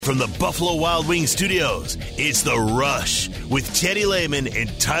From the Buffalo Wild Wings studios, it's The Rush with Teddy Lehman and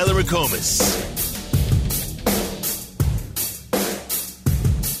Tyler McComas.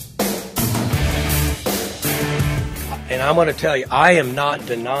 And I'm going to tell you, I am not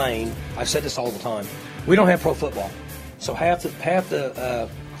denying, I've said this all the time, we don't have pro football. So half the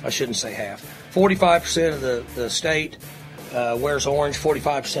I shouldn't say half, 45% of the state wears orange,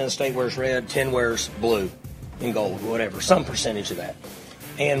 45% of the state wears red, 10 wears blue and gold, whatever, some percentage of that.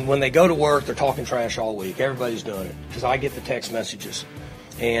 And when they go to work, they're talking trash all week. Everybody's doing it because I get the text messages.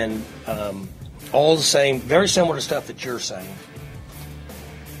 And all the same, very similar to stuff that you're saying.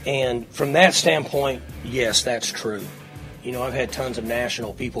 And from that standpoint, yes, that's true. You know, I've had tons of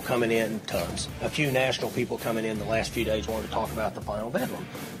national people coming in, a few national people coming in the last few days wanting to talk about the final bedlam.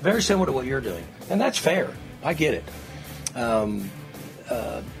 Very similar to what you're doing. And that's fair. I get it.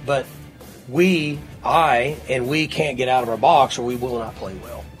 But we can't get out of our box or we will not play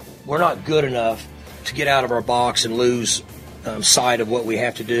well. We're not good enough to get out of our box and lose sight of what we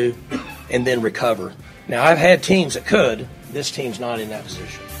have to do and then recover. Now, I've had teams that could. This team's not in that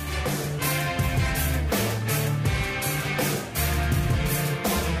position.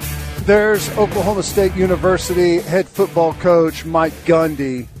 There's Oklahoma State University head football coach Mike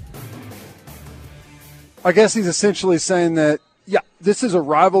Gundy. I guess he's essentially saying that, yeah, this is a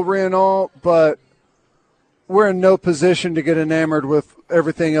rivalry and all, but we're in no position to get enamored with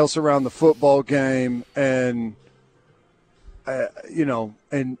everything else around the football game and,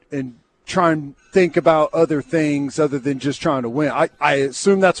 and try and think about other things other than just trying to win. I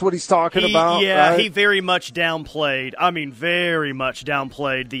assume that's what he's talking about. Yeah, right? He very much downplayed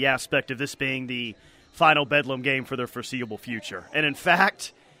the aspect of this being the final Bedlam game for their foreseeable future. And in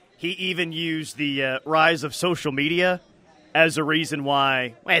fact, he even used the rise of social media as a reason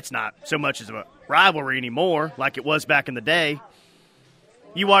why it's not so much as a rivalry anymore like it was back in the day.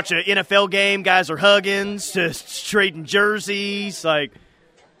 You watch an NFL game, guys are hugging, just trading jerseys. Like,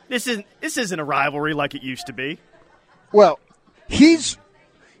 this isn't a rivalry like it used to be. Well, he's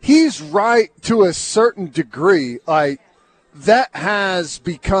right to a certain degree. Like, that has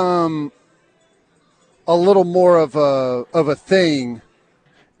become a little more of a thing.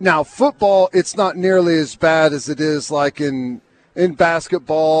 Now, football, it's not nearly as bad as it is like in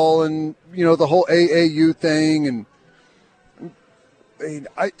basketball and, the whole AAU thing. And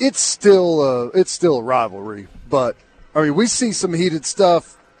it's still a rivalry. But, we see some heated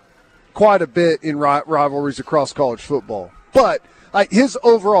stuff quite a bit in rivalries across college football. But his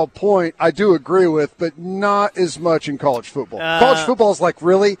overall point, I do agree with, but not as much in college football. College football is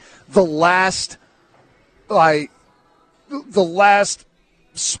really the last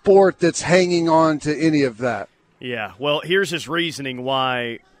sport that's hanging on to any of that. Yeah, well, here's his reasoning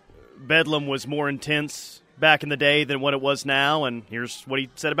why Bedlam was more intense back in the day than what it was now, and here's what he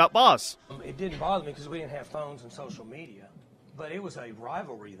said about Boz. It didn't bother me because we didn't have phones and social media, but it was a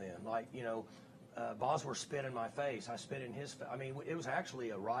rivalry then. Boz were spit in my face. I spit in his face. It was actually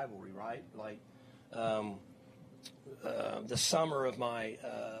a rivalry, right? The summer of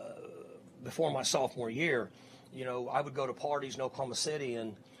before my sophomore year, I would go to parties in Oklahoma City,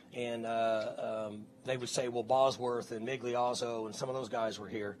 and they would say, well, Bosworth and Migliozzo and some of those guys were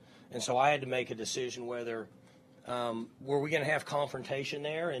here. And so I had to make a decision whether were we going to have confrontation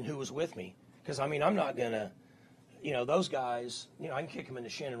there and who was with me. Because, I'm not going to, those guys, I can kick them in the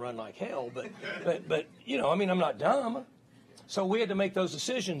shin and run like hell. But I'm not dumb. So we had to make those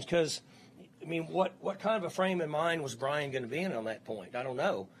decisions because, what kind of a frame of mind was Brian going to be in on that point? I don't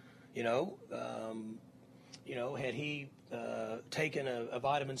know. Had he taken a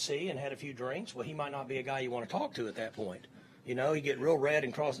vitamin C and had a few drinks, well, he might not be a guy you want to talk to at that point. He'd get real red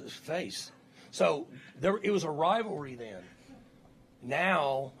and cross his face. So it was a rivalry then.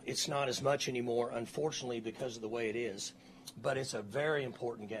 Now it's not as much anymore, unfortunately, because of the way it is. But it's a very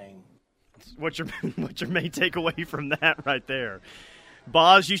important game. What's your main takeaway from that right there?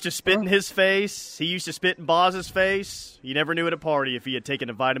 Boz used to spit in his face. He used to spit in Boz's face. You never knew at a party if he had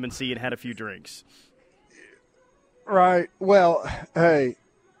taken a vitamin C and had a few drinks. Right. Well, hey,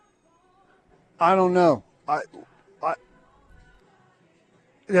 I don't know.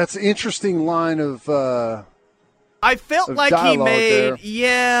 That's an interesting line of I felt like he made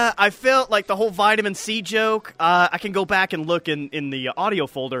there. I felt like the whole vitamin C joke. I can go back and look in the audio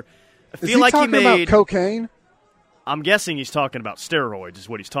folder. I feel like he made about cocaine. I'm guessing he's talking about steroids is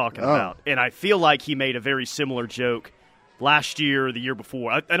what he's talking about. And I feel like he made a very similar joke last year or the year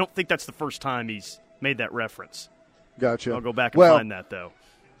before. I don't think that's the first time he's made that reference. Gotcha. I'll go back and find that, though.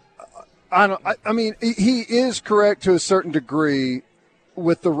 He is correct to a certain degree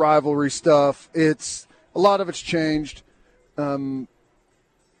with the rivalry stuff. A lot of it's changed.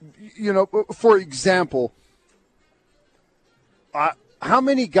 for example, how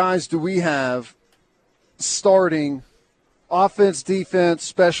many guys do we have starting offense, defense,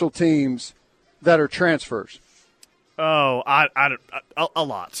 special teams that are transfers? Oh, a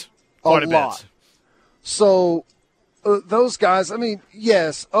lot. Quite a lot. Bit. So those guys, I mean,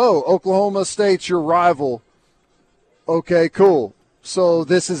 yes, Oklahoma State's your rival. Okay, cool. So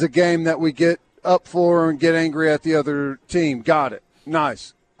this is a game that we get up for and get angry at the other team. Got it.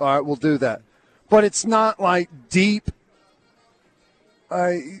 Nice. All right, we'll do that. But it's not like deep.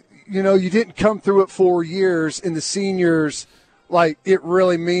 You didn't come through it 4 years in the seniors. Like, it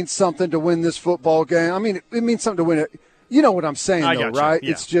really means something to win this football game. I mean, it means something to win it. You know what I'm saying, though, right?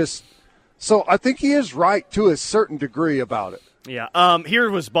 Yeah. It's just – so I think he is right to a certain degree about it. Yeah. Here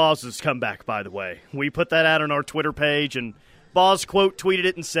was Boz's comeback, by the way. We put that out on our Twitter page, and Boz, quote, tweeted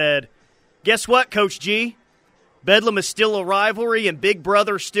it and said, "Guess what, Coach G? Bedlam is still a rivalry, and Big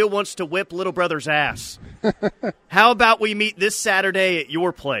Brother still wants to whip Little Brother's ass. How about we meet this Saturday at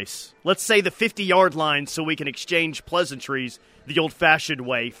your place? Let's say the 50-yard line so we can exchange pleasantries the old-fashioned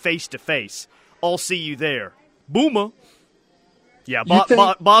way, face-to-face. I'll see you there. Boomer." Yeah,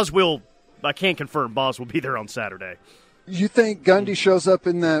 Boz will – I can't confirm Boz will be there on Saturday. You think Gundy shows up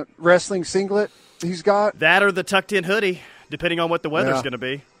in that wrestling singlet he's got? That or the tucked-in hoodie, depending on what the weather's going to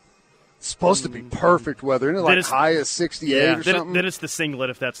be. It's supposed to be perfect weather. Isn't it like high as 68 or something? Then it's the singlet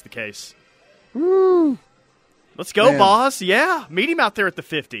if that's the case. Woo. Let's go, Boz. Yeah, meet him out there at the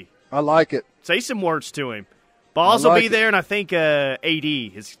 50. I like it. Say some words to him. Boz will be there, and I think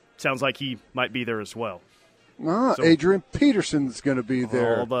AD sounds like he might be there as well. Adrian Peterson's going to be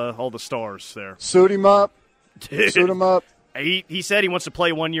there. All the stars there. Suit him up. Suit him up. He said he wants to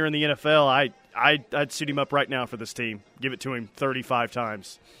play 1 year in the NFL. I'd suit him up right now for this team. Give it to him 35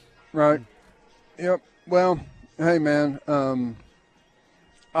 times. Right. Yep. Well, hey, man,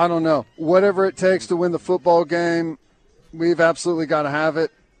 I don't know. Whatever it takes to win the football game, we've absolutely got to have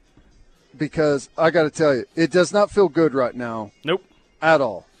it, because I got to tell you, it does not feel good right now. Nope. At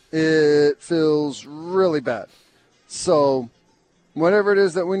all. It feels really bad. So whatever it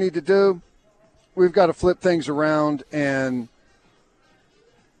is that we need to do, we've got to flip things around and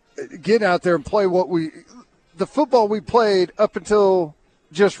get out there and play the football we played up until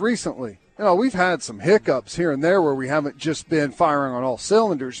just recently. We've had some hiccups here and there where we haven't just been firing on all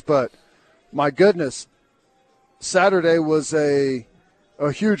cylinders, but my goodness, Saturday was a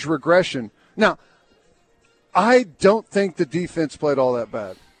huge regression. Now, I don't think the defense played all that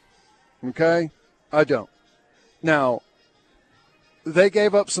bad. Okay? I don't. Now, they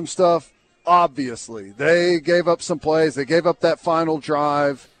gave up some stuff, obviously. They gave up some plays. They gave up that final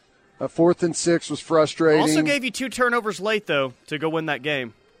drive. 4th and 6 was frustrating. Also gave you 2 turnovers late, though, to go win that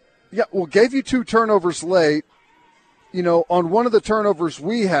game. Yeah, well, gave you 2 turnovers late. On one of the turnovers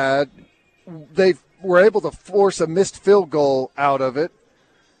we had, they were able to force a missed field goal out of it.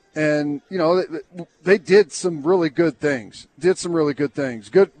 And, they did some really good things.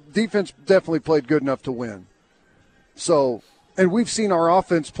 Good defense definitely played good enough to win. So, and we've seen our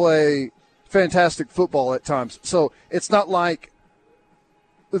offense play fantastic football at times. So it's not like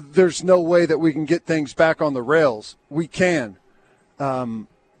there's no way that we can get things back on the rails. We can. I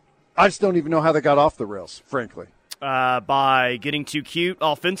just don't even know how they got off the rails, frankly. By getting too cute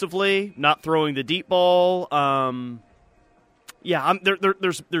offensively, not throwing the deep ball.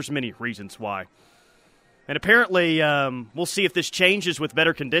 There's many reasons why. And apparently, we'll see if this changes with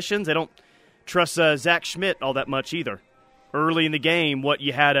better conditions. They don't trust Zach Schmidt all that much either. Early in the game,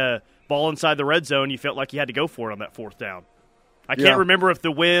 you had a ball inside the red zone, you felt like you had to go for it on that 4th down. I can't remember if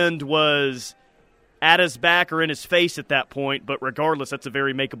the wind was at his back or in his face at that point, but regardless, that's a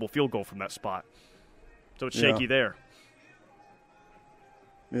very makeable field goal from that spot. So it's shaky there.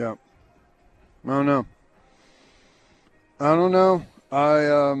 Yeah. I don't know.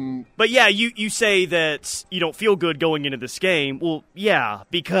 But yeah, you say that you don't feel good going into this game. Well, yeah,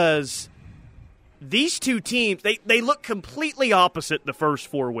 because these two teams, they look completely opposite the first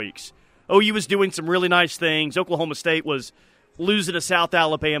 4 weeks. OU was doing some really nice things. Oklahoma State was losing to South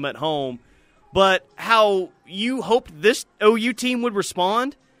Alabama at home. But how you hoped this OU team would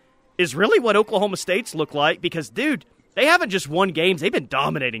respond is really what Oklahoma State's look like, because, dude, they haven't just won games. They've been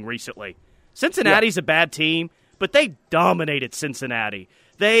dominating recently. Cincinnati's a bad team, but they dominated Cincinnati.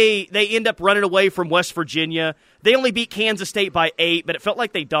 They end up running away from West Virginia. They only beat Kansas State by 8, but it felt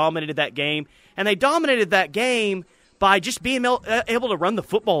like they dominated that game. And they dominated that game by just being able to run the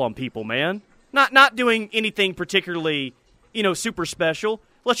football on people, man. Not doing anything particularly, super special.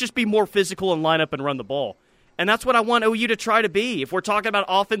 Let's just be more physical and line up and run the ball. And that's what I want OU to try to be. If we're talking about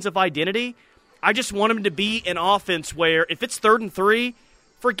offensive identity, I just want them to be an offense where if it's 3rd and 3,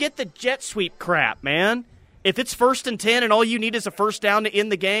 forget the jet sweep crap, man. If it's 1st and 10 and all you need is a first down to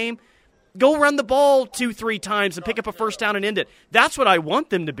end the game, go run the ball 2-3 times and pick up a first down and end it. That's what I want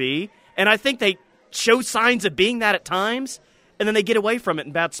them to be, and I think they show signs of being that at times, and then they get away from it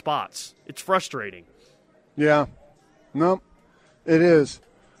in bad spots. It's frustrating. Yeah. No, it is.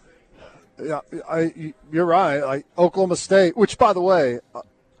 Yeah, you're right. Oklahoma State, which, by the way,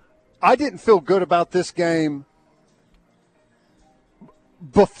 I didn't feel good about this game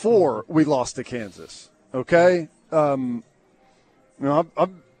before we lost to Kansas. Okay? I've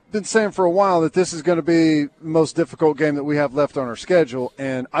been saying for a while that this is going to be the most difficult game that we have left on our schedule,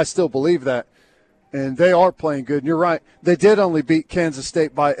 and I still believe that. And they are playing good. And you're right. They did only beat Kansas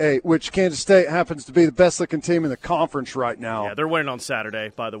State by 8, which Kansas State happens to be the best-looking team in the conference right now. Yeah, they're winning on Saturday,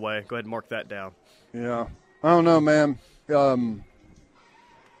 by the way. Go ahead and mark that down. Yeah. I don't know, man. We're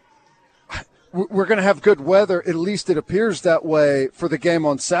going to have good weather. At least it appears that way for the game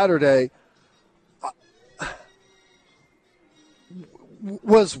on Saturday.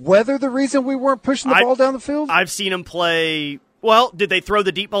 Was weather the reason we weren't pushing the ball down the field? I've seen them play – well, did they throw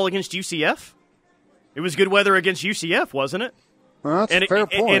the deep ball against UCF? It was good weather against UCF, wasn't it? Well, that's a fair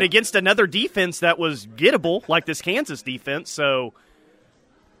point. And against another defense that was gettable, like this Kansas defense. So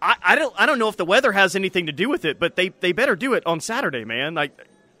I don't know if the weather has anything to do with it, but they better do it on Saturday, man. Like,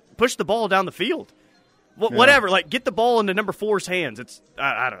 push the ball down the field. Whatever. Like, get the ball into number 4's hands. It's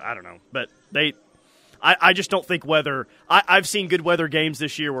I don't know, but I just don't think weather. I've seen good weather games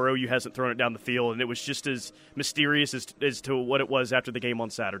this year where OU hasn't thrown it down the field, and it was just as mysterious as to what it was after the game on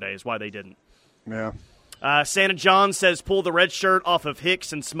Saturday. Is why they didn't. Yeah. Santa John says pull the red shirt off of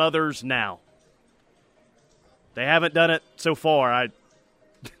Hicks and Smothers now. They haven't done it so far.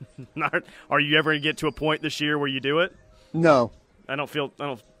 Are you ever going to get to a point this year where you do it? No. I don't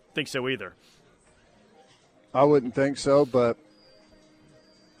think so either. I wouldn't think so, but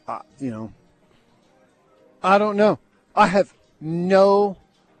I don't know. I have no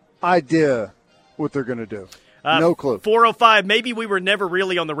idea what they're going to do. No clue. 405, maybe we were never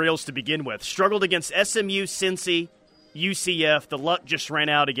really on the rails to begin with. Struggled against SMU, Cincy, UCF. The luck just ran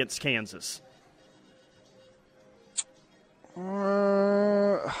out against Kansas.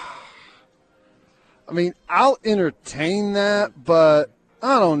 I mean, I'll entertain that, but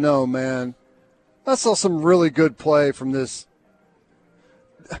I don't know, man. I saw some really good play from this.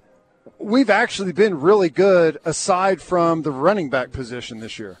 We've actually been really good aside from the running back position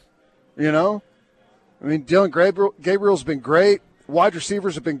this year, you know? I mean, Dylan Gabriel's been great. Wide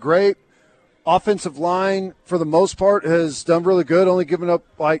receivers have been great. Offensive line, for the most part, has done really good, only giving up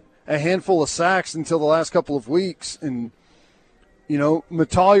like a handful of sacks until the last couple of weeks. And,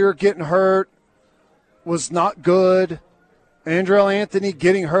 Metallier getting hurt was not good. Andrell Anthony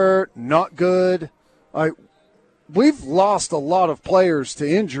getting hurt, not good. We've lost a lot of players to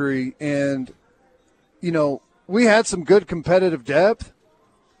injury, and, we had some good competitive depth,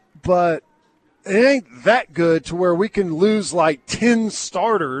 but it ain't that good to where we can lose like 10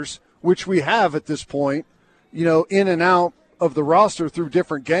 starters, which we have at this point, in and out of the roster through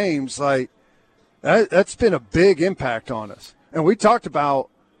different games. Like, that's been a big impact on us. And we talked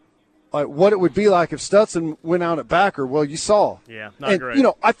about what it would be like if Stutson went out at backer. Well, you saw. Yeah, not great.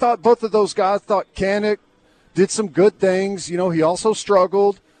 I thought both of those guys, Kanik did some good things. He also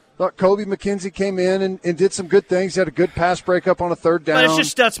struggled. Thought Kobe McKenzie came in and did some good things. He had a good pass breakup on a third down. But it's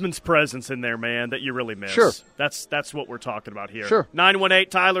just Stutzman's presence in there, man, that you really miss. Sure. That's what we're talking about here. Sure.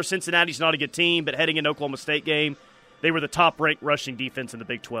 918, Tyler, Cincinnati's not a good team, but heading into Oklahoma State game, they were the top-ranked rushing defense in the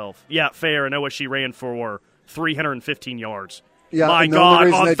Big 12. Yeah, fair, and OSU ran for 315 yards. Yeah, my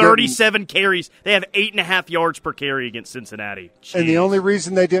God, on 37 carries, they have 8.5 yards per carry against Cincinnati. Jeez. And the only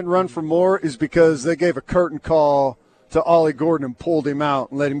reason they didn't run for more is because they gave a curtain call to Ollie Gordon and pulled him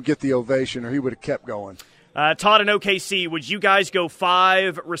out and let him get the ovation, or he would have kept going. Todd and OKC, would you guys go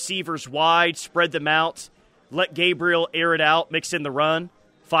 5 receivers wide, spread them out, let Gabriel air it out, mix in the run?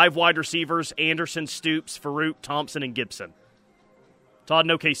 5 wide receivers, Anderson, Stoops, Farouk, Thompson, and Gibson. Todd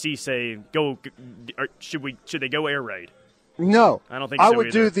and OKC say, should they go air raid? No. I don't think so I would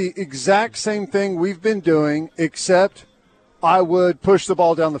either. do the exact same thing we've been doing, except I would push the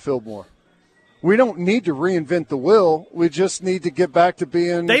ball down the field more. We don't need to reinvent the wheel. We just need to get back to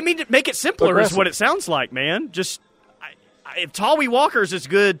being They mean to make it simpler aggressive. is what it sounds like, man. Just if Tawi Walker's as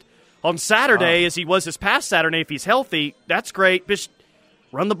good on Saturday as he was this past Saturday, if he's healthy, that's great. Just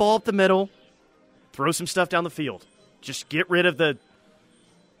run the ball up the middle, throw some stuff down the field. Just get rid of the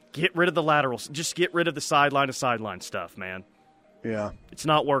laterals. Just get rid of the sideline to sideline stuff, man. Yeah. It's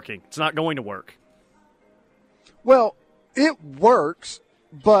not working. It's not going to work. Well, it works,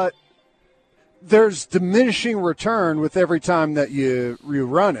 but there's diminishing return with every time that you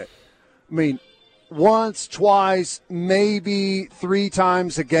run it. I mean, once, twice, maybe 3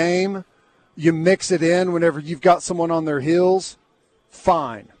 times a game, you mix it in whenever you've got someone on their heels,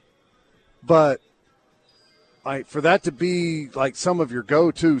 fine. But for that to be like some of your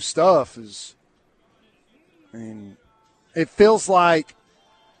go-to stuff is, I mean, it feels like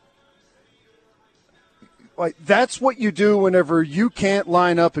that's what you do whenever you can't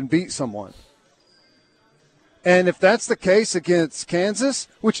line up and beat someone. And if that's the case against Kansas,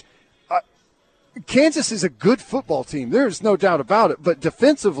 which Kansas is a good football team, there's no doubt about it, but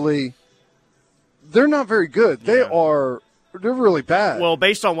defensively, they're not very good. They're really bad. Well,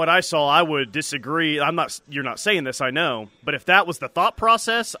 based on what I saw, I would disagree. You're not saying this, I know, but if that was the thought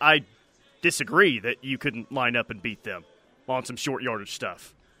process, I disagree that you couldn't line up and beat them on some short yardage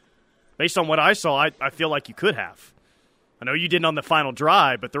stuff. Based on what I saw, I feel like you could have. I know you didn't on the final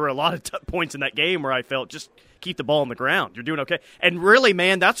drive, but there were a lot of points in that game where I felt just keep the ball on the ground. You're doing okay. And really,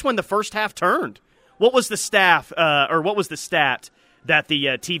 man, that's when the first half turned. What was the stat that the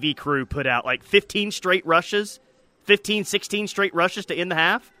TV crew put out? Like 15 straight rushes? 15, 16 straight rushes to end the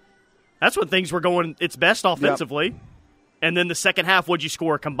half? That's when things were going its best offensively. Yep. And then the second half, what'd you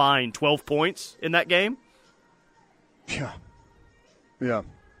score combined? 12 points in that game? Yeah.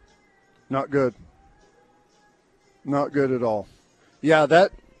 Not good. Not good at all. Yeah,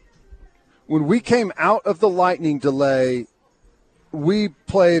 when we came out of the lightning delay, we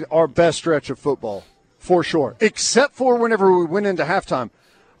played our best stretch of football, for sure, except for whenever we went into halftime.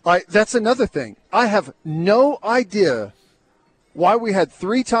 That's another thing. I have no idea why we had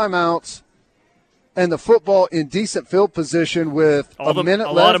 3 timeouts and the football in decent field position with a minute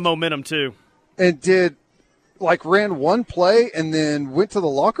left. A lot of momentum, too. And ran one play and then went to the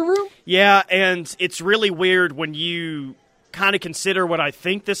locker room? Yeah, and it's really weird when you kind of consider what I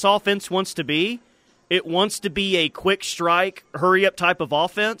think this offense wants to be. It wants to be a quick strike, hurry-up type of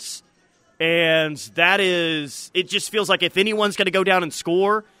offense, and it just feels like if anyone's going to go down and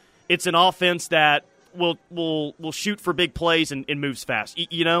score, it's an offense that will shoot for big plays and moves fast.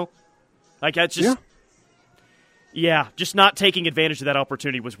 You know? Like, that's just... Yeah, just not taking advantage of that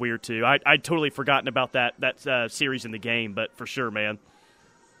opportunity was weird, too. I'd totally forgotten about that series in the game, but for sure, man.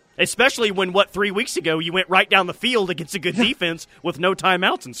 Especially when, 3 weeks ago, you went right down the field against a good defense with no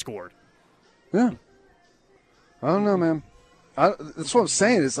timeouts and scored. Yeah. I don't know, man. That's what I'm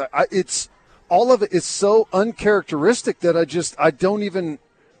saying. It's all of it is so uncharacteristic that I don't even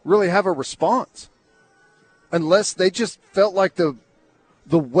really have a response. Unless they just felt like the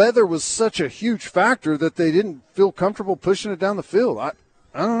weather was such a huge factor that they didn't feel comfortable pushing it down the field. I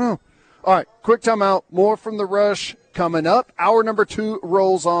don't know. All right, quick timeout. More from the Rush coming up. Hour number 2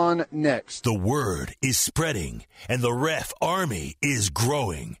 rolls on next. The word is spreading, and the Ref Army is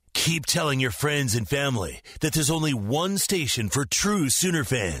growing. Keep telling your friends and family that there's only one station for true Sooner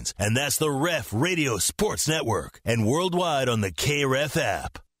fans, and that's the Ref Radio Sports Network, and worldwide on the KREF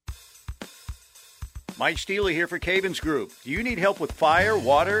app. Mike Steele here for Cavens Group. Do you need help with fire,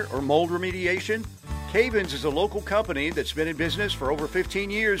 water, or mold remediation? Cavens is a local company that's been in business for over 15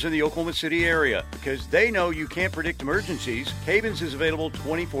 years in the Oklahoma City area. Because they know you can't predict emergencies, Cavens is available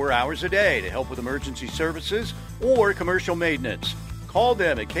 24 hours a day to help with emergency services or commercial maintenance. Call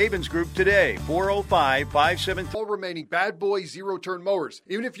them at Cavens Group today, 405-573. All remaining Bad Boy zero-turn mowers.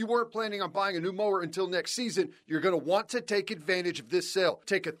 Even if you weren't planning on buying a new mower until next season, you're going to want to take advantage of this sale.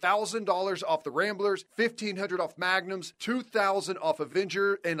 Take $1,000 off the Ramblers, $1,500 off Magnums, $2,000 off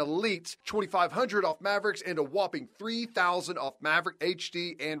Avenger and Elites, $2,500 off Mavericks, and a whopping $3,000 off Maverick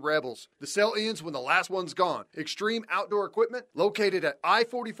HD and Rebels. The sale ends when the last one's gone. Extreme Outdoor Equipment, located at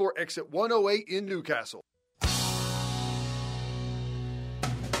I-44 exit 108 in Newcastle.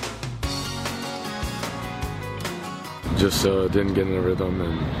 Just didn't get in a rhythm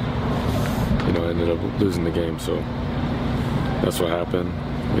and, ended up losing the game. So that's what happened.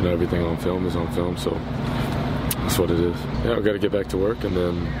 Everything on film is on film, so that's what it is. Yeah, we got to get back to work, and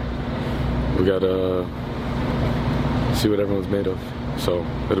then we got to see what everyone's made of. So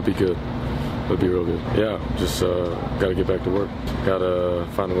it'll be good. It'll be real good. Yeah, just got to get back to work. Got to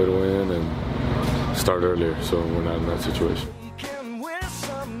find a way to win and start earlier so we're not in that situation.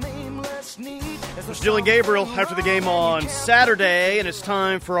 Steele and Gabriel after the game on Saturday, and it's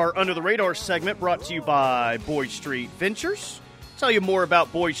time for our Under the Radar segment brought to you by Boyd Street Ventures. I'll tell you more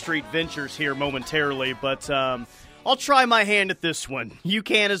about Boyd Street Ventures here momentarily, but I'll try my hand at this one. You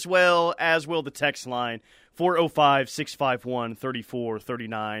can as well, as will the text line,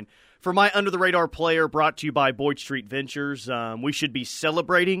 405-651-3439. For my Under the Radar player brought to you by Boyd Street Ventures, we should be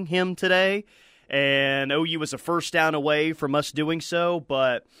celebrating him today, and OU is a first down away from us doing so,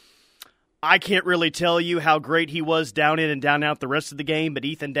 but I can't really tell you how great he was down in and down out the rest of the game, but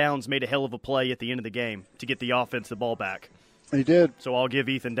Ethan Downs made a hell of a play at the end of the game to get the offense the ball back. He did. So I'll give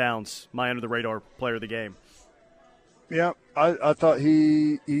Ethan Downs my under-the-radar player of the game. Yeah, I thought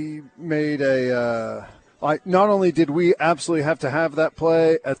he made a not only did we absolutely have to have that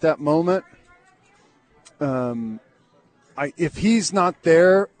play at that moment, if he's not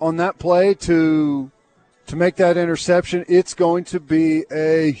there on that play to make that interception, it's going to be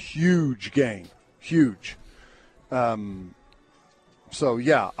a huge game. Huge. So,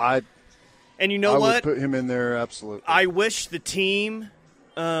 yeah, and you know I what? would put him in there, absolutely. I wish the team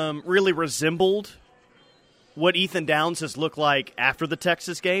really resembled what Ethan Downs has looked like after the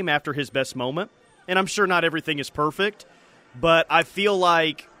Texas game, after his best moment. And I'm sure not everything is perfect, but I feel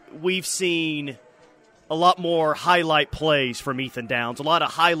like we've seen a lot more highlight plays from Ethan Downs, a lot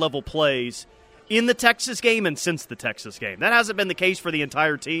of high-level plays in the Texas game and since the Texas game. That hasn't been the case for the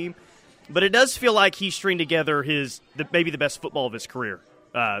entire team, but it does feel like he's stringed together maybe the best football of his career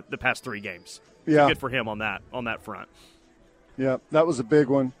the past 3 games. Yeah. Good for him on that front. Yeah, that was a big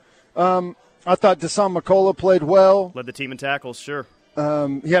one. I thought Dasan McCullough played well. Led the team in tackles, sure.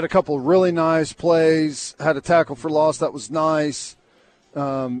 He had a couple of really nice plays, had a tackle for loss that was nice,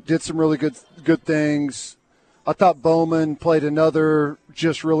 did some really good things. I thought Bowman played another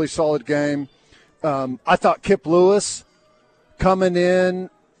just really solid game. I thought Kip Lewis coming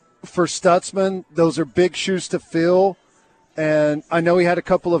in for Stutzman, those are big shoes to fill. And I know he had a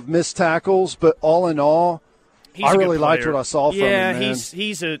couple of missed tackles, but all in all, I really liked what I saw from him. Yeah, man.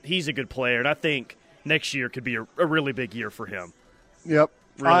 he's a good player, and I think next year could be a really big year for him. Yep.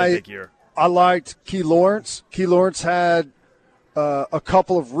 Really big year. I liked Key Lawrence. Key Lawrence had a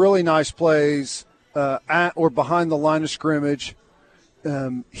couple of really nice plays at or behind the line of scrimmage.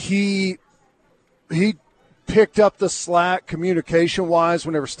 He picked up the slack communication-wise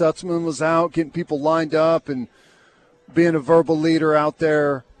whenever Stutzman was out, getting people lined up and being a verbal leader out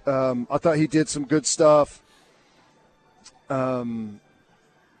there. I thought he did some good stuff. I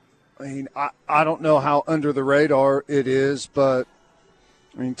mean, I don't know how under the radar it is, but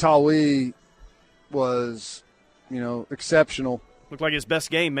I mean, Tawi was, exceptional. Looked like his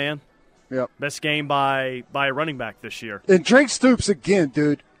best game, man. Yep. Best game by a running back this year. And Drake Stoops again,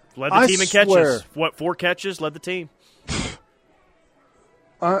 dude. Led the team in catches. 4 catches? Led the team.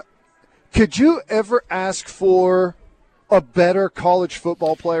 Could you ever ask for a better college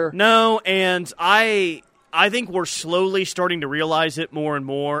football player? No, and I think we're slowly starting to realize it more and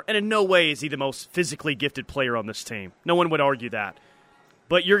more. And in no way is he the most physically gifted player on this team. No one would argue that.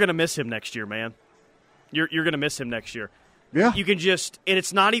 But you're going to miss him next year, man. You're going to miss him next year. Yeah. You can just – and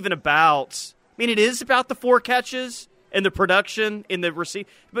it's not even about – I mean, it is about the 4 catches and the production in the receive,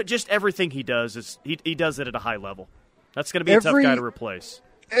 but just everything he does is he does it at a high level. That's going to be a tough guy to replace.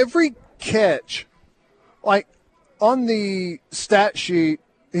 Every catch, like on the stat sheet,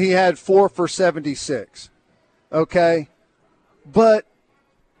 he had 4 for 76. Okay? But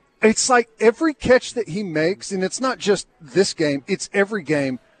it's like every catch that he makes, and it's not just this game, it's every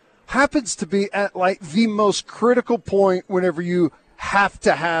game, happens to be at like the most critical point whenever you have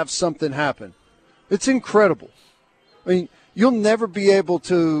to have something happen. It's incredible. I mean, you'll never be able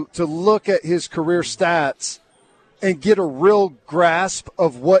to look at his career stats and get a real grasp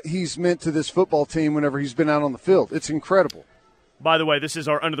of what he's meant to this football team whenever he's been out on the field. It's incredible. By the way, this is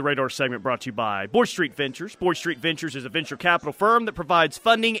our Under the Radar segment brought to you by Boyd Street Ventures. Boyd Street Ventures is a venture capital firm that provides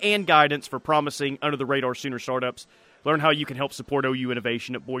funding and guidance for promising under-the-radar Sooner startups. Learn how you can help support OU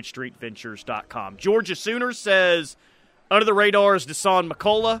innovation at BoydStreetVentures.com. Georgia Sooners says under the radar is Dasan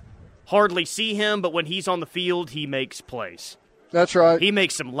McCullough. Hardly see him, but when he's on the field, he makes plays. That's right. He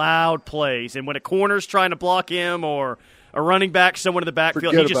makes some loud plays, and when a corner's trying to block him or a running back, someone in the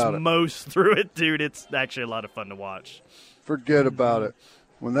backfield, he just mows through it. Dude, it's actually a lot of fun to watch. Forget about it.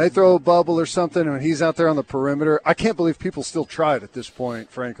 When they throw a bubble or something and he's out there on the perimeter, I can't believe people still try it at this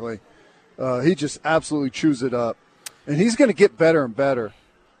point, frankly. He just absolutely chews it up. And he's going to get better and better.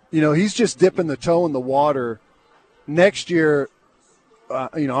 He's just dipping the toe in the water. Next year,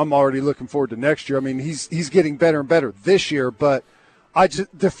 I'm already looking forward to next year. I mean, he's getting better and better this year, but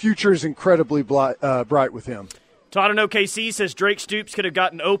the future is incredibly bright with him. Todd in OKC says Drake Stoops could have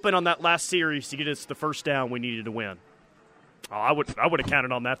gotten open on that last series to get us the first down we needed to win. Oh, I would have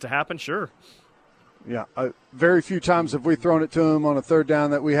counted on that to happen, sure. Yeah, very few times have we thrown it to him on a third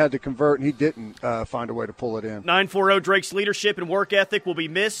down that we had to convert, and he didn't find a way to pull it in. 940 Drake's leadership and work ethic will be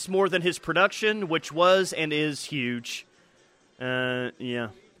missed more than his production, which was and is huge.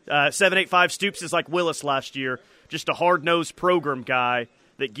 785 Stoops is like Willis last year, just a hard-nosed program guy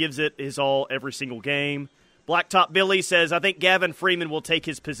that gives it his all every single game. Blacktop Billy says, I think Gavin Freeman will take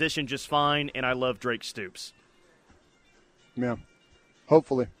his position just fine, and I love Drake Stoops. Yeah,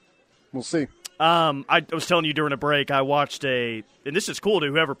 hopefully. We'll see. I was telling you during a break, I watched and this is cool to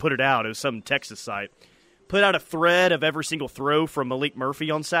whoever put it out. It was some Texas site. Put out a thread of every single throw from Malik Murphy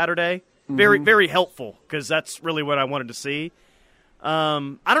on Saturday. Very, very helpful because that's really what I wanted to see.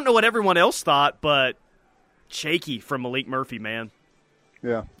 I don't know what everyone else thought, but shaky from Malik Murphy, man.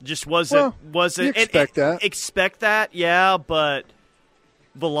 Yeah. Just wasn't. You expect that. Expect that, yeah, but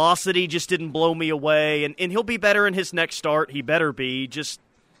velocity just didn't blow me away. And he'll be better in his next start. He better be. Just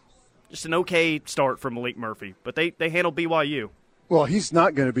an okay start from Malik Murphy. But they handle BYU. Well, he's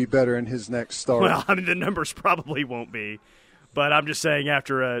not going to be better in his next start. Well, I mean, the numbers probably won't be. But I'm just saying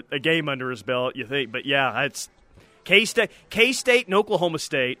after a game under his belt, you think. But, yeah, it's K-State and Oklahoma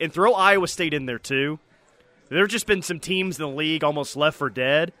State, and throw Iowa State in there too. There have just been some teams in the league almost left for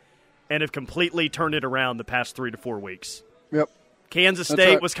dead and have completely turned it around the past 3 to 4 weeks. Yep. Kansas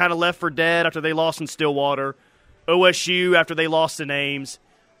State was kind of left for dead after they lost in Stillwater. OSU after they lost to Ames.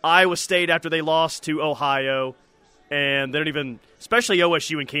 Iowa State after they lost to Ohio. And they don't even, especially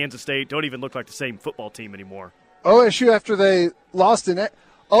OSU and Kansas State, don't even look like the same football team anymore. OSU after they lost in it.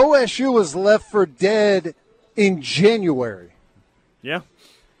 OSU was left for dead in January. Yeah.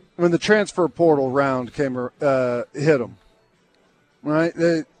 When the transfer portal round hit them. Right?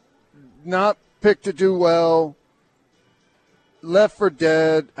 They not picked to do well. Left for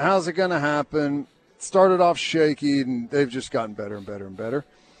dead. How's it going to happen? Started off shaky, and they've just gotten better and better and better.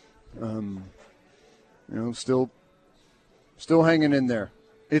 Still hanging in there.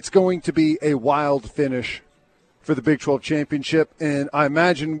 It's going to be a wild finish for the Big 12 championship, and I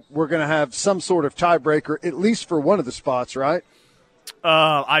imagine we're going to have some sort of tiebreaker, at least for one of the spots, right?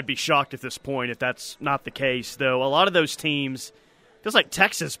 I'd be shocked at this point if that's not the case, though. A lot of those teams, feels like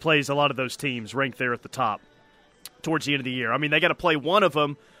Texas plays a lot of those teams ranked there at the top towards the end of the year. I mean, they got to play one of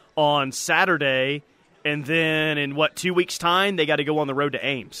them on Saturday, and then in, 2 weeks' time, they got to go on the road to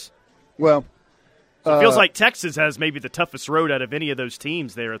Ames. Well, so it feels like Texas has maybe the toughest road out of any of those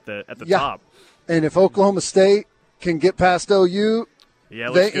teams there at the top. And if Oklahoma State can get past OU,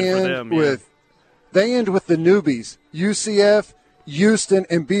 they end with the newbies, UCF, Houston,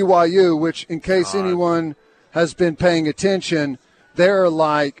 and BYU, which, in case anyone has been paying attention, they're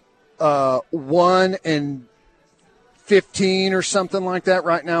like 1-15 or something like that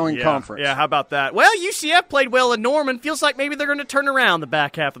right now in conference. Yeah, how about that? Well, UCF played well in Norman. Feels like maybe they're going to turn around the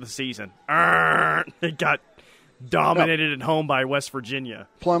back half of the season. They got dominated at home by West Virginia.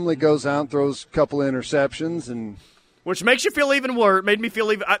 Plumlee goes out and throws a couple interceptions, and which makes you feel even worse. Made me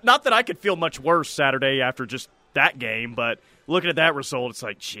feel even – not that I could feel much worse Saturday after just that game, but looking at that result, it's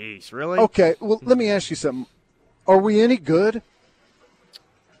like, geez, really? Okay, well, let me ask you something. Are we any good?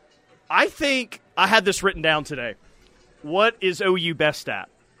 I think I had this written down today. What is OU best at?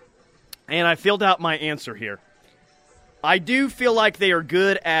 And I filled out my answer here. I do feel like they are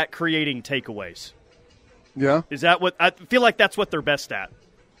good at creating takeaways. Yeah. Is that what – I feel like that's what they're best at.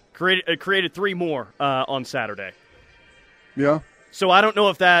 Created 3 more on Saturday. Yeah. So I don't know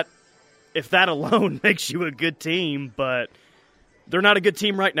if that alone makes you a good team, but they're not a good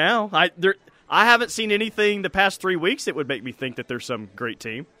team right now. I haven't seen anything the past 3 weeks that would make me think that they're some great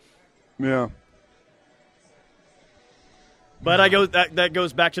team. Yeah. But that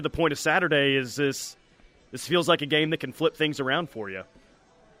goes back to the point of Saturday is this feels like a game that can flip things around for you.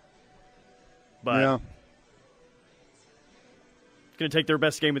 But yeah. It's going to take their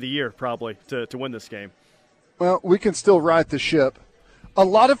best game of the year probably to win this game. Well, we can still right the ship. A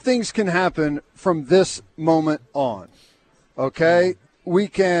lot of things can happen from this moment on. Okay? We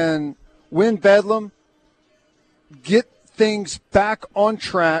can win Bedlam, get things back on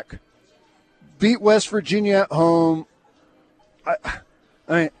track, beat West Virginia at home.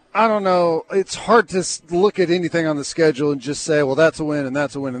 I don't know. It's hard to look at anything on the schedule and just say, well, that's a win and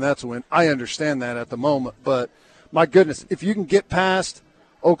that's a win and that's a win. I understand that at the moment. But, my goodness, if you can get past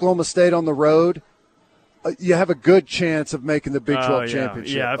Oklahoma State on the road, you have a good chance of making the Big 12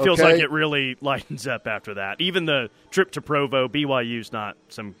 championship. Yeah, it feels like it really lightens up after that. Even the trip to Provo, BYU's not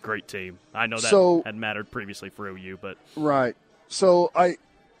some great team. I know that had mattered previously for OU, but right. So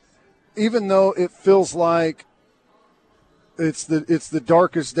even though it feels like it's the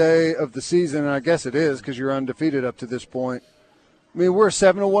darkest day of the season, and I guess it is because you're undefeated up to this point. I mean, we're a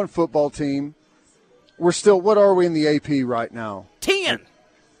 7-1 football team. We're still, what are we in the AP right now? 10.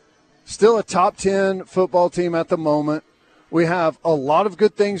 Still a top 10 football team at the moment. We have a lot of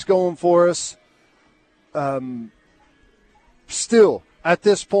good things going for us. Still, at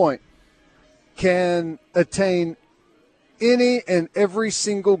this point, can attain any and every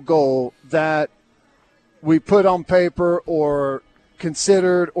single goal that we put on paper or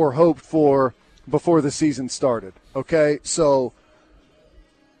considered or hoped for before the season started. Okay, so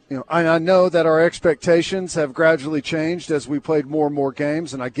I know that our expectations have gradually changed as we played more and more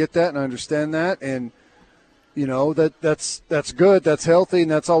games, and I get that and I understand that, and that's good, that's healthy,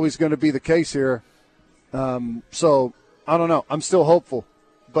 and that's always going to be the case here. So I don't know. I'm still hopeful,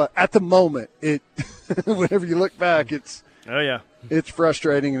 but at the moment, whenever you look back, it's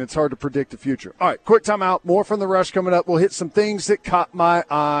frustrating and it's hard to predict the future. All right, quick timeout. More from the Rush coming up. We'll hit some things that caught my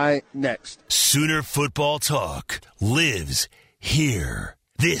eye next. Sooner football talk lives here.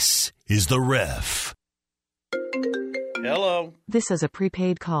 This is The Ref. Hello. This is a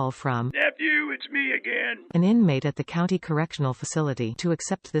prepaid call from Nephew, it's me again. an inmate at the county correctional facility. To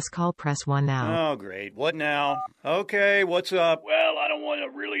accept this call, press 1 now. Oh, great. What now? Okay, what's up? Well, I don't want to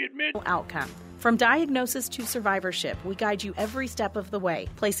really admit. Outcome. From diagnosis to survivorship, we guide you every step of the way,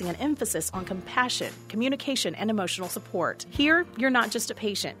 placing an emphasis on compassion, communication, and emotional support. Here, you're not just a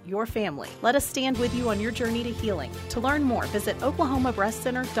patient, you're family. Let us stand with you on your journey to healing. To learn more, visit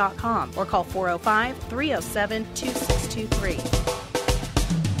OklahomaBreastCenter.com or call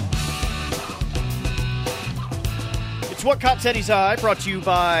 405-307-2623. It's What Caught Teddy's Eye, brought to you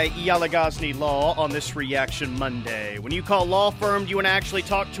by Yala Ghazni Law on this Reaction Monday. When you call law firm, do you want to actually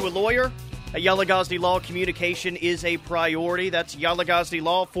talk to a lawyer? At Yala Ghazni Law, communication is a priority. That's Yala Ghazni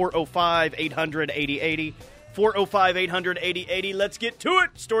Law, 405-800-8080. 405-800-8080. Let's get to it.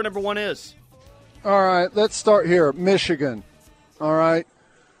 Story number 1 is. All right, let's start here. Michigan. All right.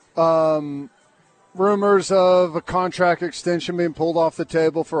 Rumors of a contract extension being pulled off the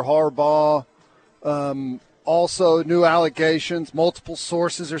table for Harbaugh. Also, new allegations. Multiple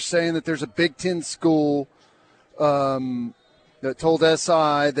sources are saying that there's a Big Ten school that told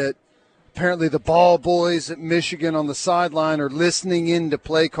SI that apparently the ball boys at Michigan on the sideline are listening into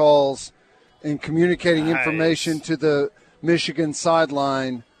play calls and communicating information to the Michigan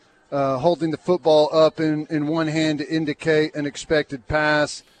sideline, holding the football up in one hand to indicate an expected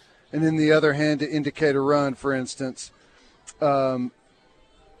pass and in the other hand to indicate a run, for instance. I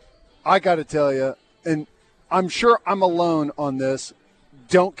got to tell you, and I'm sure I'm alone on this,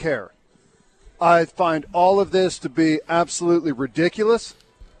 don't care. I find all of this to be absolutely ridiculous.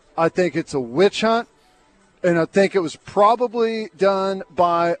 I think it's a witch hunt, and I think it was probably done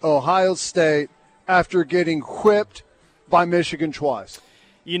by Ohio State after getting whipped by Michigan twice.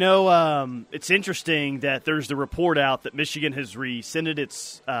 It's interesting that there's the report out that Michigan has rescinded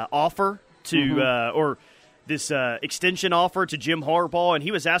its offer to or this extension offer to Jim Harbaugh, and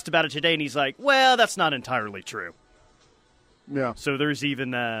he was asked about it today, and he's like, well, that's not entirely true. Yeah. So there's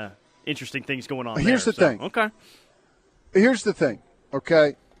even interesting things going on Here's there. the thing. Okay. Here's the thing,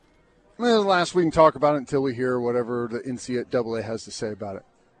 okay? Well, last we can talk about it until we hear whatever the NCAA has to say about it.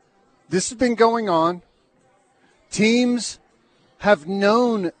 This has been going on. Teams have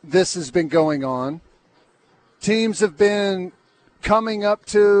known this has been going on. Teams have been coming up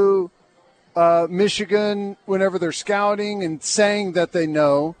to Michigan whenever they're scouting and saying that they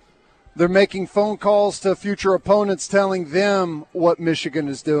know. They're making phone calls to future opponents telling them what Michigan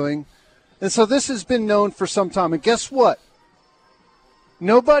is doing. And so this has been known for some time. And guess what?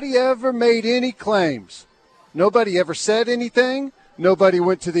 Nobody ever made any claims. Nobody ever said anything. Nobody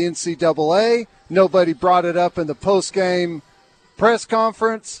went to the NCAA. Nobody brought it up in the post-game press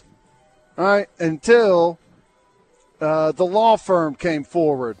conference, all right, until the law firm came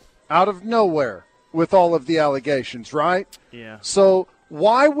forward out of nowhere with all of the allegations, right? Yeah. So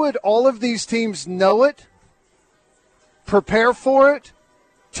why would all of these teams know it, prepare for it,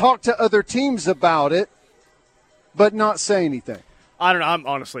 talk to other teams about it, but not say anything? I don't know. I'm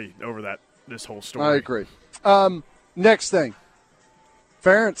honestly over this whole story. I agree. Next thing.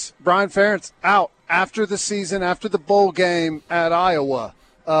 Brian Ferentz out after the season, after the bowl game at Iowa.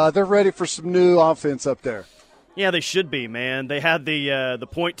 They're ready for some new offense up there. Yeah, they should be, man. They had the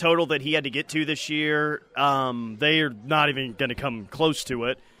point total that he had to get to this year. They are not even going to come close to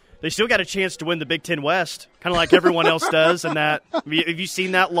it. They still got a chance to win the Big Ten West, kind of like everyone else does. And that, have you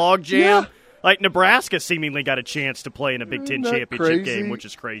seen that log jam? Yeah. Like Nebraska seemingly got a chance to play in a Big Ten Isn't that championship crazy? game, which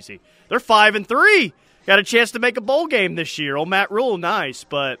is crazy. They're 5-3. Got a chance to make a bowl game this year. Old Matt Rule, nice,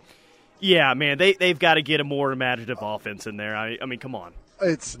 but yeah, man, they've got to get a more imaginative offense in there. I mean, come on.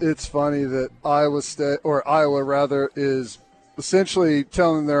 It's funny that Iowa rather is essentially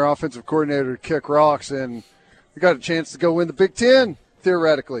telling their offensive coordinator to kick rocks, and we got a chance to go win the Big Ten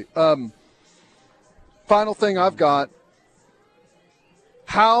theoretically. Final thing I've got: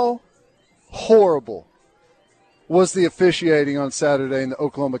 how horrible was the officiating on Saturday in the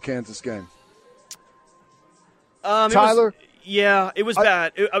Oklahoma-Kansas game? Tyler? Yeah, it was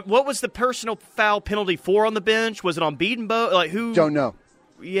bad. What was the personal foul penalty for on the bench? Was it on Biedenbow? Like who? Don't know.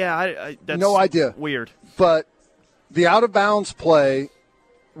 Yeah, that's no idea. Weird. But the out-of-bounds play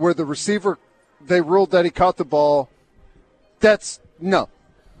where the receiver, they ruled that he caught the ball, no,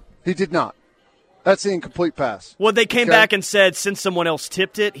 he did not. That's the incomplete pass. Well, they came back and said since someone else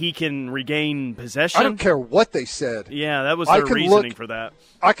tipped it, he can regain possession. I don't care what they said. Yeah, that was their reasoning for that.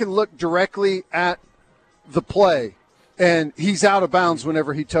 I can look directly at the play, and he's out of bounds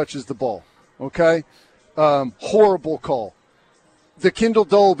whenever he touches the ball. Okay? Horrible call. The Kendall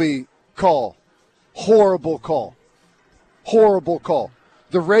Dolby call. Horrible call. Horrible call.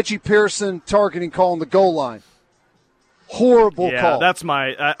 The Reggie Pearson targeting call on the goal line. Horrible call. Yeah, that's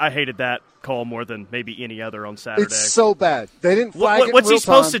I hated that call more than maybe any other on Saturday. It's so bad. They didn't flag it. What's he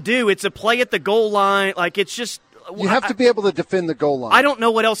supposed to do? It's a play at the goal line. Like, it's just. You have to be able to defend the goal line. I don't know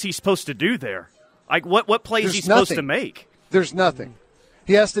what else he's supposed to do there. Like, what play is he supposed to make? There's nothing.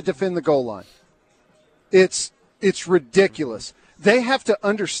 He has to defend the goal line. It's ridiculous. They have to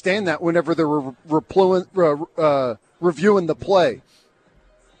understand that whenever they're reviewing the play.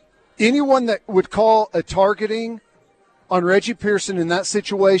 Anyone that would call a targeting on Reggie Pearson in that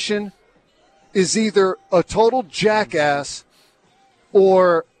situation is either a total jackass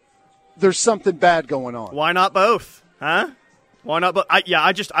or there's something bad going on. Why not both? Huh? Why not both? I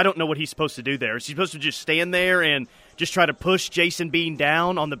don't know what he's supposed to do there. Is he supposed to just stand there and just try to push Jason Bean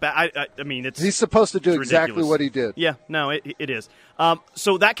down on the back? I mean, he's supposed to do exactly what he did. Yeah, no, it is.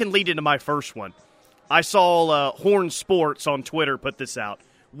 So that can lead into my first one. I saw Horn Sports on Twitter put this out.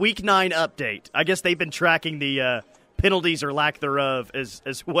 Week 9 update. I guess they've been tracking the penalties or lack thereof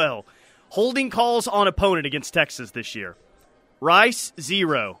as well. Holding calls on opponent against Texas this year. Rice,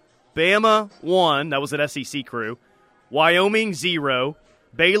 0. Bama, 1. That was an SEC crew. Wyoming, 0.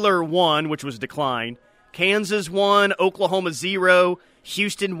 Baylor, 1, which was declined. Kansas, 1. Oklahoma, 0.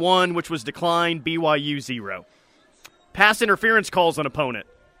 Houston, 1, which was declined. BYU, 0. Pass interference calls on opponent.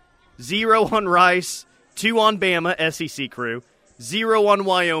 0 on Rice, 2 on Bama, SEC crew. 0 on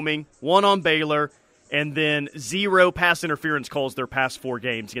Wyoming, 1 on Baylor, and then 0 pass interference calls their past 4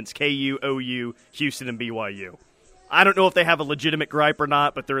 games against KU, OU, Houston, and BYU. I don't know if they have a legitimate gripe or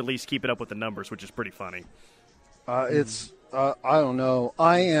not, but they're at least keeping up with the numbers, which is pretty funny. I don't know.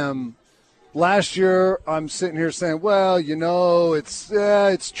 Last year, I'm sitting here saying, well,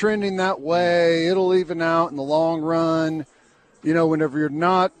 it's trending that way. It'll even out in the long run. Whenever you're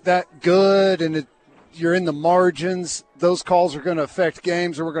not that good and you're in the margins, those calls are going to affect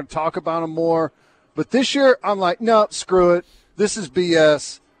games, and we're going to talk about them more. But this year, I'm like, no, screw it. This is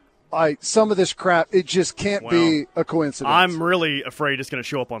BS. Some of this crap, it just can't be a coincidence. I'm really afraid it's going to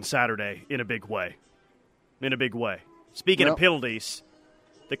show up on Saturday in a big way. Speaking of penalties,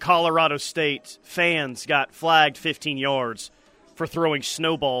 the Colorado State fans got flagged 15 yards for throwing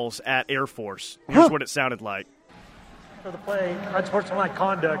snowballs at Air Force. Here's what it sounded like. For the play, unsportsmanlike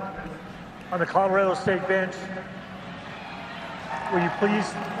conduct on the Colorado State bench.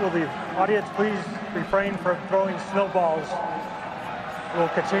 Will the audience please refrain from throwing snowballs? It will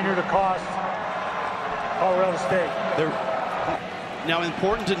continue to cost Colorado State. Now,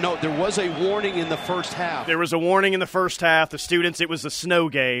 important to note, there was a warning in the first half. There was a warning in the first half. The students, it was a snow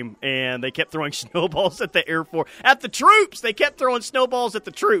game, and they kept throwing snowballs at the Air Force. At the troops! They kept throwing snowballs at the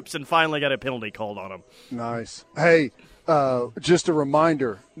troops and finally got a penalty called on them. Nice. Hey, just a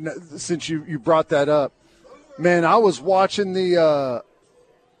reminder, since you brought that up, man, I was watching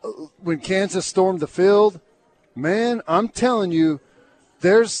when Kansas stormed the field. Man, I'm telling you,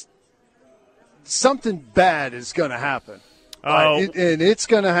 there's something bad is going to happen. And it's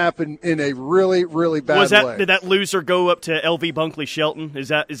going to happen in a really, really bad way. Did that loser go up to LV Bunkley Shelton? Is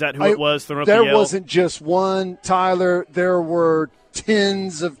that who it was? There wasn't just one, Tyler. There were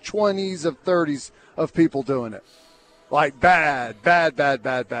tens of 20s of 30s of people doing it. Like bad.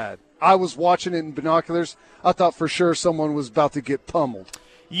 I was watching it in binoculars. I thought for sure someone was about to get pummeled.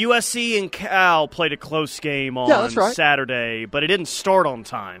 USC and Cal played a close game on Saturday, but it didn't start on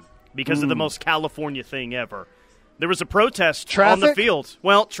time because of the most California thing ever. There was a protest on the field.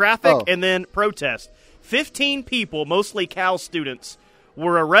 Well, traffic and then protest. 15 people, mostly Cal students,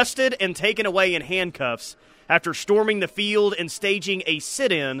 were arrested and taken away in handcuffs after storming the field and staging a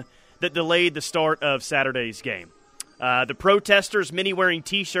sit-in that delayed the start of Saturday's game. The protesters, many wearing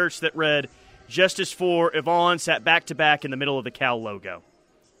T-shirts that read, "Justice for Yvonne," sat back-to-back in the middle of the Cal logo.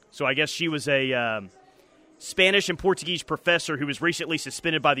 So I guess she was a Spanish and Portuguese professor who was recently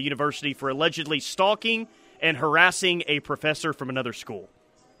suspended by the university for allegedly stalking and harassing a professor from another school.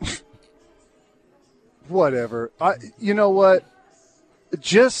 Whatever. You know what?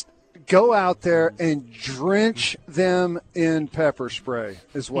 Just go out there and drench them in pepper spray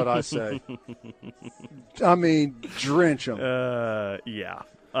is what I say. I mean, drench them. Yeah.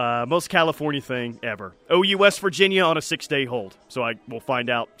 Most California thing ever. OU West Virginia on a 6-day hold. So we'll find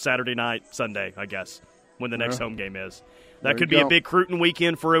out Saturday night, Sunday, I guess, when the next home game is. That could be a big Cruton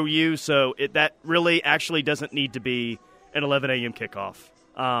weekend for OU, so that really actually doesn't need to be an 11 a.m. kickoff.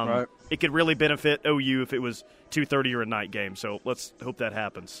 Right. It could really benefit OU if it was 2:30 or a night game, so let's hope that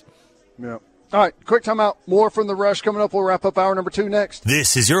happens. Yeah. All right, quick timeout. More from The Rush coming up. We'll wrap up hour number 2 next.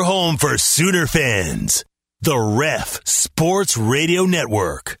 This is your home for Sooner fans. The Ref Sports Radio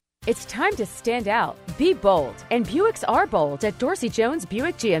Network. It's time to stand out. Be bold. And Buicks are bold at Dorsey Jones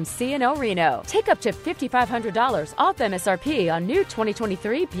Buick GMC in El Reno. Take up to $5,500 off MSRP on new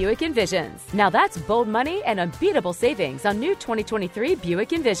 2023 Buick Envisions. Now that's bold money and unbeatable savings on new 2023 Buick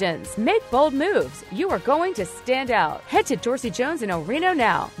Envisions. Make bold moves. You are going to stand out. Head to Dorsey Jones in El Reno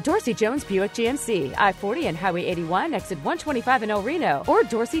now. Dorsey Jones Buick GMC, I-40 and Highway 81, exit 125 in El Reno, or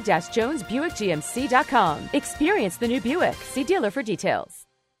dorsey-jonesbuickgmc.com. Experience the new Buick. See dealer for details.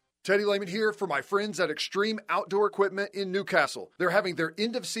 Teddy Lehman here for my friends at Extreme Outdoor Equipment in Newcastle. They're having their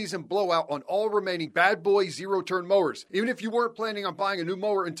end-of-season blowout on all remaining Bad Boy zero-turn mowers. Even if you weren't planning on buying a new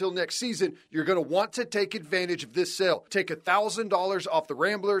mower until next season, you're going to want to take advantage of this sale. Take $1,000 off the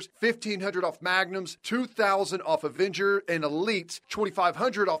Ramblers, $1,500 off Magnums, $2,000 off Avenger and Elites,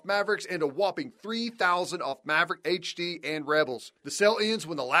 $2,500 off Mavericks, and a whopping $3,000 off Maverick HD and Rebels. The sale ends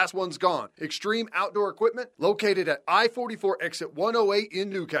when the last one's gone. Extreme Outdoor Equipment, located at I-44 exit 108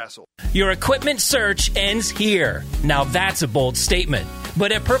 in Newcastle. Your equipment search ends here. Now that's a bold statement.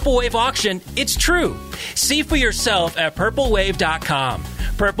 But at Purple Wave Auction, it's true. See for yourself at purplewave.com.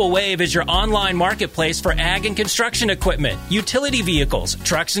 Purple Wave is your online marketplace for ag and construction equipment, utility vehicles,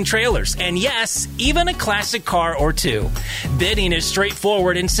 trucks and trailers, and yes, even a classic car or two. Bidding is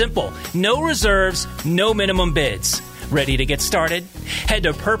straightforward and simple. No reserves, no minimum bids. Ready to get started? Head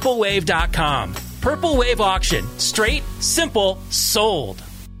to purplewave.com. Purple Wave Auction. Straight, simple, sold.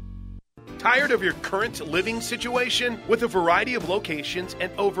 Tired of your current living situation? With a variety of locations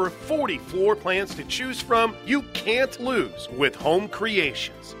and over 40 floor plans to choose from, you can't lose with Home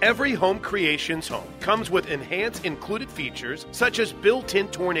Creations. Every Home Creations home comes with enhanced included features such as built-in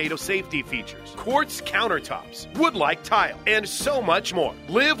tornado safety features, quartz countertops, wood-like tile, and so much more.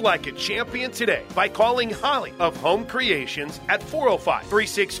 Live like a champion today by calling Holly of Home Creations at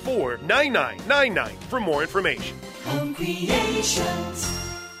 405-364-9999 for more information. Home Creations.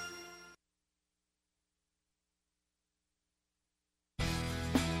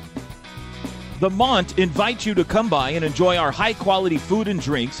 The Mont invites you to come by and enjoy our high-quality food and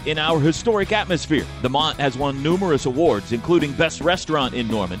drinks in our historic atmosphere. The Mont has won numerous awards, including Best Restaurant in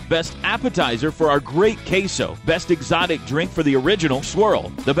Norman, Best Appetizer for our great queso, Best Exotic Drink for the original swirl,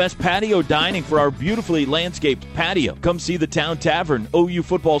 the Best Patio Dining for our beautifully landscaped patio. Come see the Town Tavern OU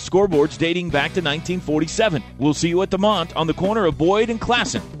football scoreboards dating back to 1947. We'll see you at the Mont on the corner of Boyd and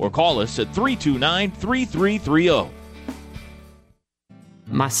Classen, or call us at 329-3330.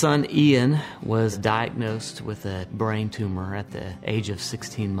 My son Ian was diagnosed with a brain tumor at the age of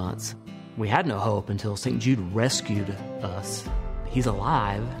 16 months. We had no hope until St. Jude rescued us. He's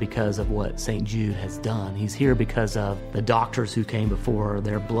alive because of what St. Jude has done. He's here because of the doctors who came before,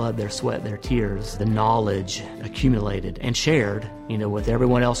 their blood, their sweat, their tears, the knowledge accumulated and shared, with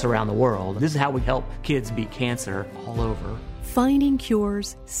everyone else around the world. This is how we help kids beat cancer all over. Finding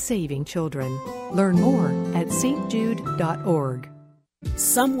cures, saving children. Learn more at stjude.org.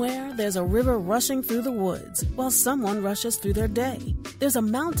 Somewhere, there's a river rushing through the woods while someone rushes through their day. There's a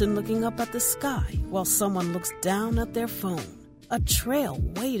mountain looking up at the sky while someone looks down at their phone. A trail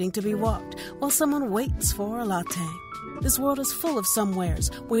waiting to be walked while someone waits for a latte. This world is full of somewheres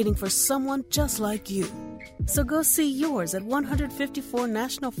waiting for someone just like you. So go see yours at 154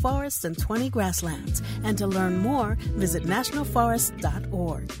 national forests and 20 grasslands. And to learn more, visit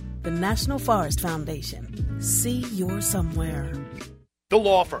nationalforest.org. The National Forest Foundation. See your somewhere. The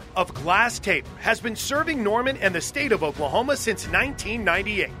law firm of Glass Tabor has been serving Norman and the state of Oklahoma since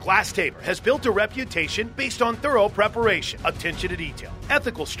 1998. Glass Tabor has built a reputation based on thorough preparation, attention to detail,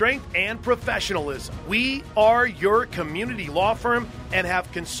 ethical strength, and professionalism. We are your community law firm and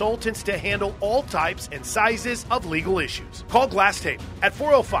have consultants to handle all types and sizes of legal issues. Call Glass Tabor at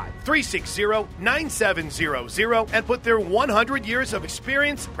 405-360-9700 and put their 100 years of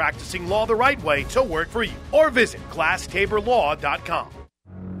experience practicing law the right way to work for you. Or visit GlassTaborLaw.com.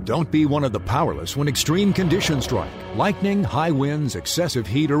 Don't be one of the powerless when extreme conditions strike. Lightning, high winds, excessive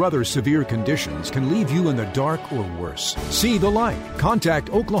heat, or other severe conditions can leave you in the dark or worse. See the light. Contact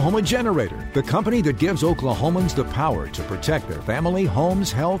Oklahoma Generator, the company that gives Oklahomans the power to protect their family,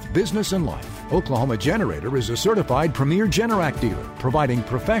 homes, health, business, and life. Oklahoma Generator is a certified premier Generac dealer, providing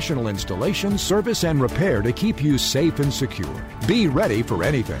professional installation, service, and repair to keep you safe and secure. Be ready for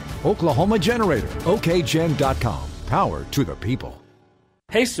anything. Oklahoma Generator, okgen.com. Power to the people.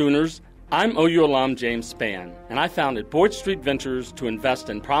 Hey Sooners, I'm OU alum James Spann, and I founded Boyd Street Ventures to invest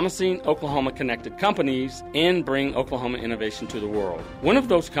in promising Oklahoma-connected companies and bring Oklahoma innovation to the world. One of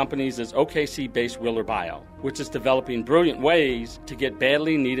those companies is OKC-based Wheeler Bio, which is developing brilliant ways to get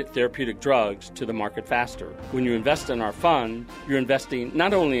badly needed therapeutic drugs to the market faster. When you invest in our fund, you're investing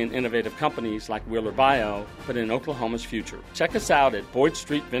not only in innovative companies like Wheeler Bio, but in Oklahoma's future. Check us out at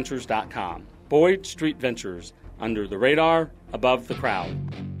BoydStreetVentures.com. Boyd Street Ventures, under the radar, above the crowd.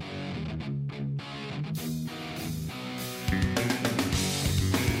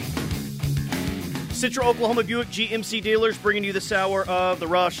 Central Oklahoma Buick GMC dealers bringing you this hour of The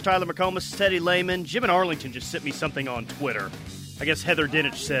Rush. Tyler McComas, Teddy Lehman. Jim in Arlington just sent me something on Twitter. I guess Heather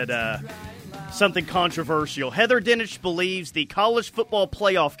Dinich said something controversial. Heather Dinich believes the College Football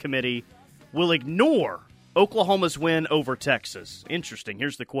Playoff Committee will ignore Oklahoma's win over Texas. Interesting.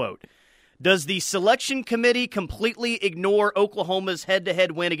 Here's the quote. Does the selection committee completely ignore Oklahoma's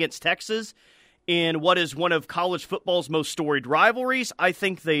head-to-head win against Texas in what is one of college football's most storied rivalries? I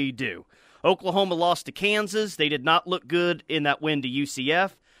think they do. Oklahoma lost to Kansas. They did not look good in that win to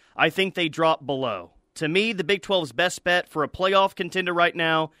UCF. I think they dropped below. To me, the Big 12's best bet for a playoff contender right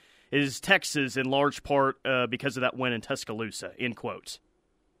now is Texas, in large part because of that win in Tuscaloosa, end quotes.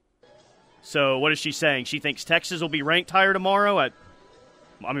 So what is she saying? She thinks Texas will be ranked higher tomorrow?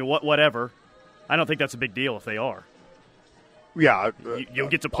 I mean, whatever. I don't think that's a big deal if they are. Yeah, you'll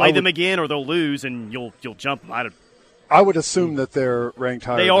get to play them again, or they'll lose, and you'll jump them. I would assume that they're ranked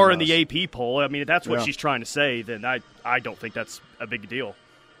higher. They are than in us. the AP poll. I mean, if that's what she's trying to say, then I don't think that's a big deal.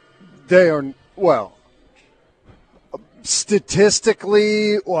 They are, well,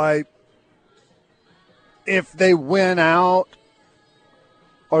 statistically, like, if they win out,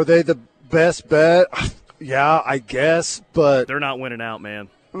 are they the best bet? Yeah, I guess, but they're not winning out, man.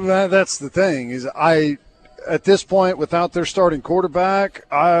 That's the thing. Is at this point, without their starting quarterback,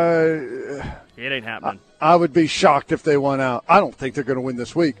 it ain't happening. I would be shocked if they won out. I don't think they're going to win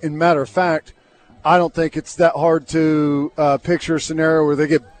this week. In matter of fact, I don't think it's that hard to picture a scenario where they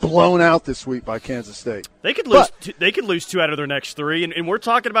get blown out this week by Kansas State. They could lose. They could lose 2 out of their next 3, and we're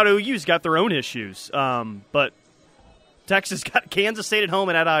talking about OU's got their own issues. But Texas got Kansas State at home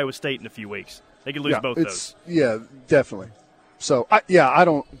and at Iowa State in a few weeks. They could lose both those. Yeah, definitely. So, I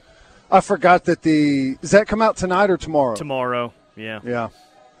forgot that does that come out tonight or tomorrow? Tomorrow, yeah. Yeah,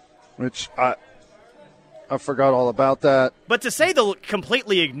 which I forgot all about that. But to say they'll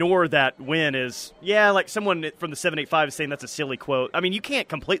completely ignore that win is, like someone from the 785 is saying that's a silly quote. I mean, you can't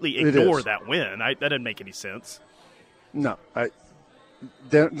completely ignore that win. That doesn't make any sense. No,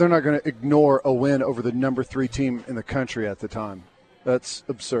 they're not going to ignore a win over the number 3 team in the country at the time. That's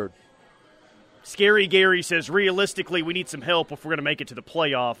absurd. Scary Gary says, realistically, we need some help if we're going to make it to the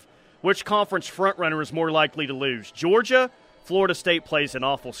playoff. Which conference frontrunner is more likely to lose? Georgia? Florida State plays an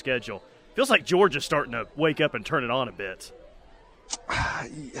awful schedule. Feels like Georgia's starting to wake up and turn it on a bit.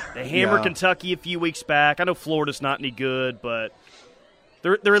 They hammered Kentucky a few weeks back. I know Florida's not any good, but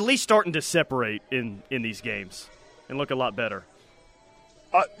they're at least starting to separate in these games and look a lot better.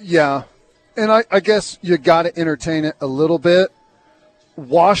 Yeah, and I guess you got to entertain it a little bit.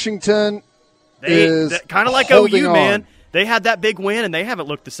 Washington is kind of like OU, man. They had that big win, and they haven't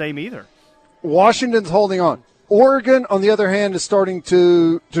looked the same either. Washington's holding on. Oregon, on the other hand, is starting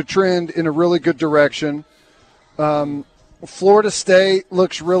to trend in a really good direction. Florida State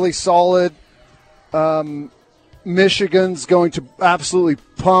looks really solid. Michigan's going to absolutely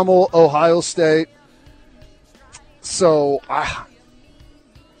pummel Ohio State. So, I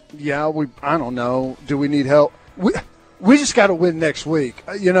don't know. Do we need help? We just got to win next week.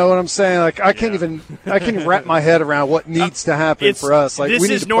 You know what I'm saying? Like I can't even wrap my head around what needs to happen for us. Like this we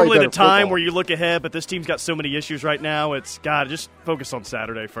need is to play normally the better time football. where you look ahead, but this team's got so many issues right now. It's God, just focus on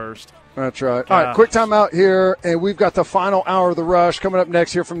Saturday first. That's right. All right, quick time out here, and we've got the final hour of the Rush coming up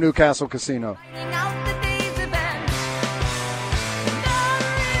next here from Newcastle Casino. Now